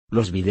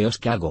Los videos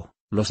que hago,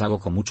 los hago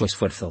con mucho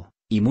esfuerzo,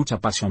 y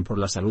mucha pasión por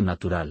la salud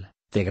natural.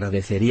 Te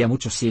agradecería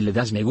mucho si le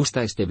das me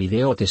gusta a este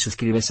video o te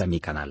suscribes a mi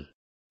canal.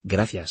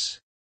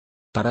 Gracias.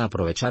 Para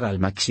aprovechar al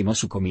máximo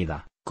su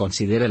comida,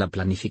 considere la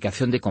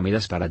planificación de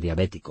comidas para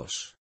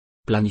diabéticos.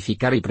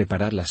 Planificar y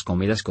preparar las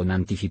comidas con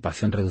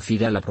anticipación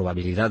reducirá la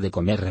probabilidad de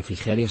comer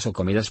refrigerios o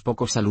comidas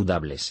poco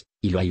saludables,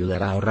 y lo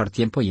ayudará a ahorrar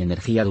tiempo y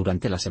energía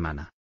durante la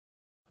semana.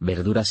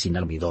 Verduras sin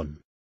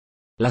almidón.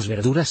 Las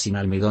verduras sin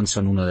almidón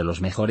son uno de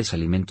los mejores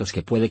alimentos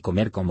que puede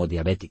comer como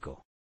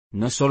diabético.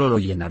 No solo lo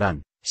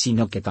llenarán,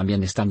 sino que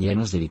también están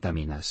llenos de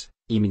vitaminas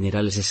y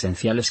minerales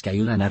esenciales que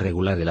ayudan a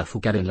regular el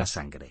azúcar en la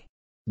sangre.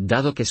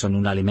 Dado que son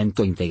un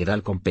alimento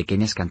integral con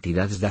pequeñas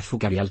cantidades de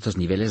azúcar y altos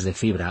niveles de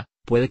fibra,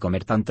 puede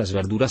comer tantas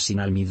verduras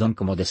sin almidón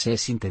como desee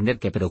sin tener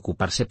que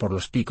preocuparse por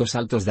los picos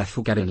altos de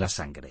azúcar en la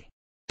sangre.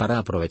 Para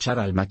aprovechar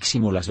al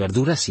máximo las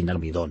verduras sin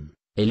almidón,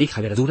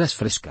 elija verduras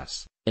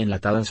frescas,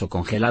 enlatadas o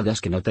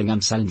congeladas que no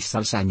tengan sal ni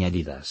salsa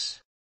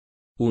añadidas.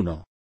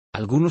 1.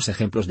 Algunos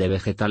ejemplos de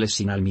vegetales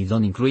sin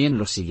almidón incluyen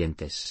los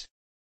siguientes: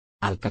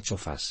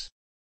 alcachofas,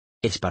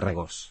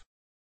 espárragos,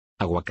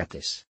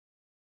 aguacates,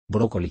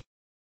 brócoli,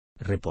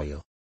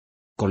 repollo,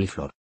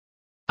 coliflor,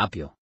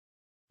 apio,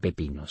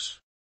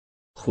 pepinos,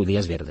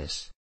 judías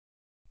verdes,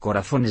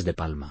 corazones de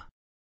palma,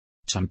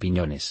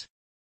 champiñones,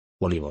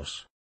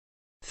 olivos,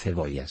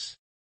 cebollas,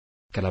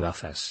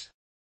 calabazas,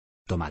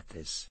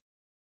 tomates,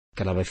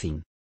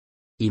 calabacín,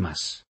 y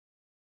más.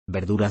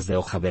 Verduras de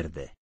hoja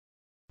verde.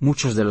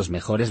 Muchos de los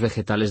mejores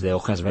vegetales de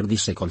hojas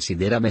verdes se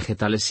consideran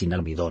vegetales sin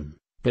almidón,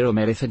 pero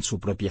merecen su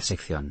propia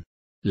sección.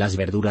 Las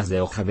verduras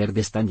de hoja verde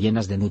están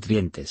llenas de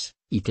nutrientes,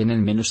 y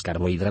tienen menos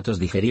carbohidratos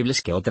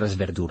digeribles que otras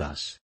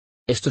verduras.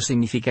 Esto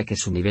significa que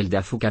su nivel de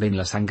azúcar en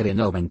la sangre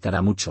no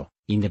aumentará mucho,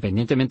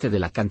 independientemente de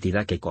la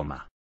cantidad que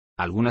coma.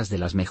 Algunas de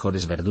las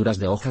mejores verduras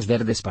de hojas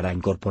verdes para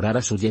incorporar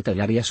a su dieta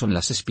diaria son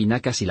las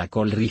espinacas y la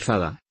col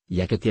rizada,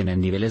 ya que tienen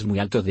niveles muy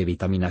altos de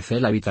vitamina C.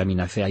 La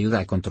vitamina C ayuda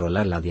a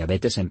controlar la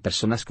diabetes en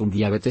personas con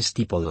diabetes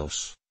tipo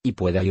 2, y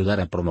puede ayudar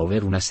a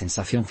promover una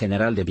sensación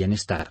general de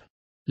bienestar.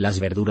 Las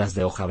verduras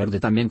de hoja verde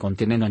también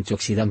contienen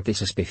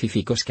antioxidantes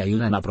específicos que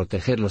ayudan a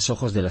proteger los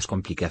ojos de las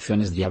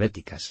complicaciones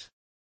diabéticas.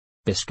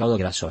 Pescado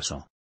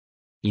grasoso.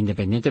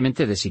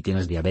 Independientemente de si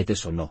tienes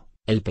diabetes o no,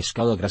 el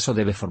pescado graso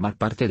debe formar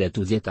parte de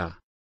tu dieta.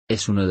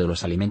 Es uno de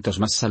los alimentos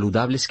más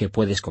saludables que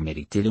puedes comer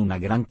y tiene una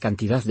gran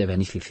cantidad de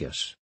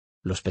beneficios.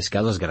 Los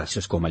pescados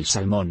grasos como el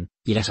salmón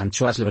y las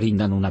anchoas le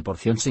brindan una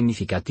porción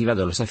significativa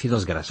de los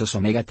ácidos grasos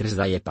omega 3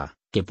 de EPA,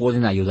 que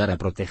pueden ayudar a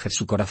proteger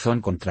su corazón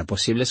contra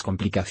posibles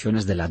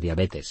complicaciones de la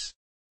diabetes.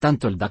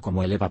 Tanto el DA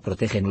como el EPA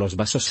protegen los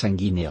vasos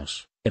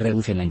sanguíneos,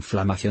 reducen la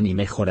inflamación y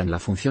mejoran la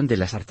función de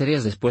las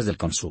arterias después del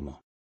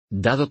consumo.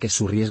 Dado que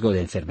su riesgo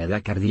de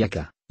enfermedad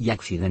cardíaca y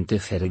accidente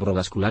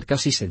cerebrovascular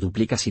casi se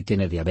duplica si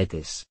tiene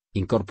diabetes,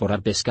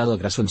 incorporar pescado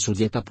graso en su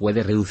dieta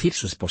puede reducir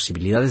sus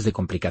posibilidades de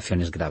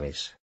complicaciones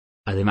graves.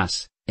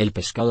 Además, el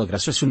pescado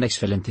graso es una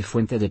excelente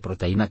fuente de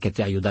proteína que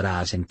te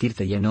ayudará a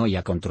sentirte lleno y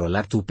a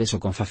controlar tu peso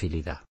con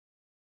facilidad.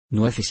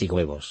 Nueces y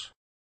huevos.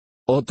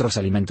 Otros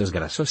alimentos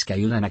grasos que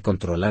ayudan a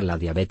controlar la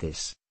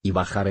diabetes y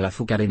bajar el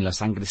azúcar en la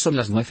sangre son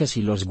las nueces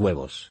y los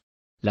huevos.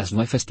 Las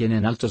nueces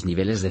tienen altos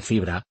niveles de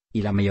fibra,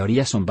 y la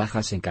mayoría son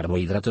bajas en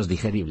carbohidratos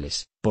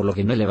digeribles, por lo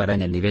que no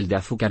elevarán el nivel de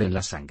azúcar en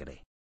la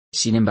sangre.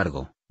 Sin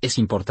embargo, es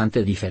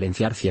importante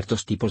diferenciar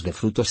ciertos tipos de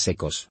frutos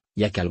secos,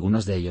 ya que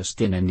algunos de ellos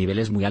tienen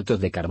niveles muy altos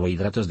de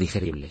carbohidratos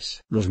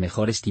digeribles. Los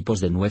mejores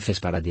tipos de nueces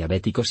para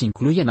diabéticos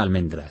incluyen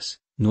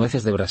almendras,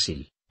 nueces de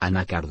Brasil,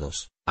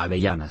 anacardos,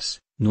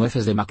 avellanas,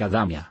 nueces de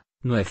macadamia,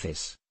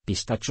 nueces,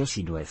 pistachos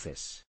y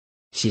nueces.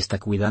 Si está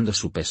cuidando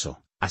su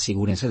peso,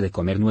 asegúrense de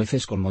comer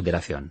nueces con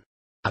moderación.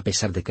 A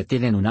pesar de que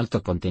tienen un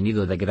alto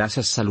contenido de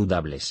grasas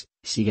saludables,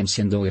 siguen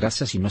siendo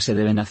grasas y no se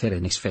deben hacer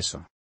en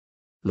exceso.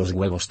 Los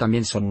huevos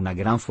también son una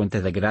gran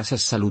fuente de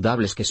grasas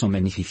saludables que son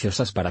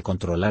beneficiosas para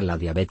controlar la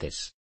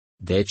diabetes.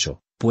 De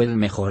hecho, pueden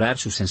mejorar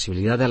su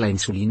sensibilidad a la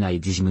insulina y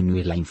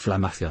disminuir la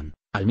inflamación,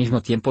 al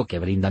mismo tiempo que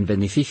brindan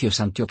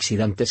beneficios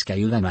antioxidantes que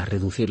ayudan a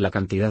reducir la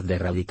cantidad de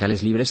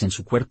radicales libres en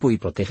su cuerpo y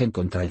protegen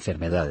contra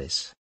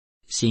enfermedades.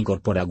 Si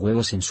incorpora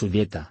huevos en su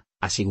dieta,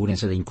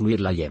 asegúrense de incluir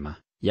la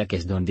yema, ya que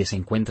es donde se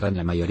encuentran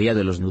la mayoría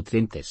de los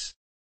nutrientes.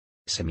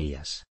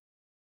 Semillas.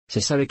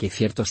 Se sabe que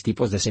ciertos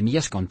tipos de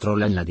semillas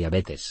controlan la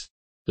diabetes.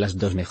 Las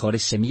dos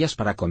mejores semillas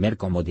para comer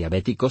como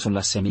diabético son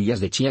las semillas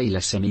de chía y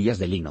las semillas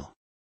de lino.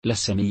 Las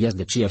semillas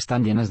de chía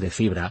están llenas de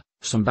fibra,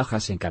 son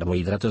bajas en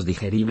carbohidratos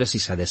digeribles y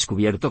se ha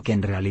descubierto que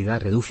en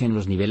realidad reducen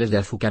los niveles de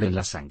azúcar en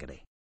la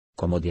sangre.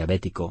 Como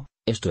diabético,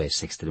 esto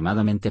es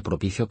extremadamente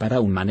propicio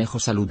para un manejo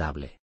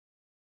saludable.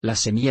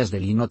 Las semillas de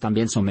lino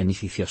también son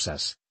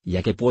beneficiosas,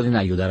 ya que pueden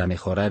ayudar a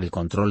mejorar el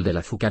control del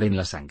azúcar en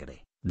la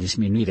sangre,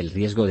 disminuir el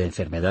riesgo de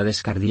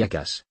enfermedades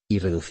cardíacas, y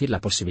reducir la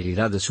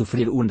posibilidad de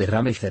sufrir un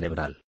derrame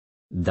cerebral.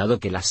 Dado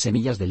que las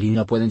semillas de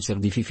lino pueden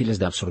ser difíciles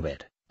de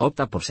absorber,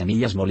 opta por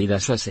semillas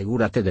molidas o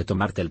asegúrate de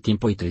tomarte el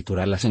tiempo y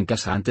triturarlas en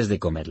casa antes de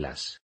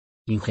comerlas.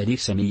 Ingerir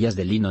semillas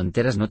de lino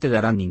enteras no te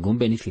dará ningún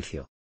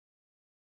beneficio.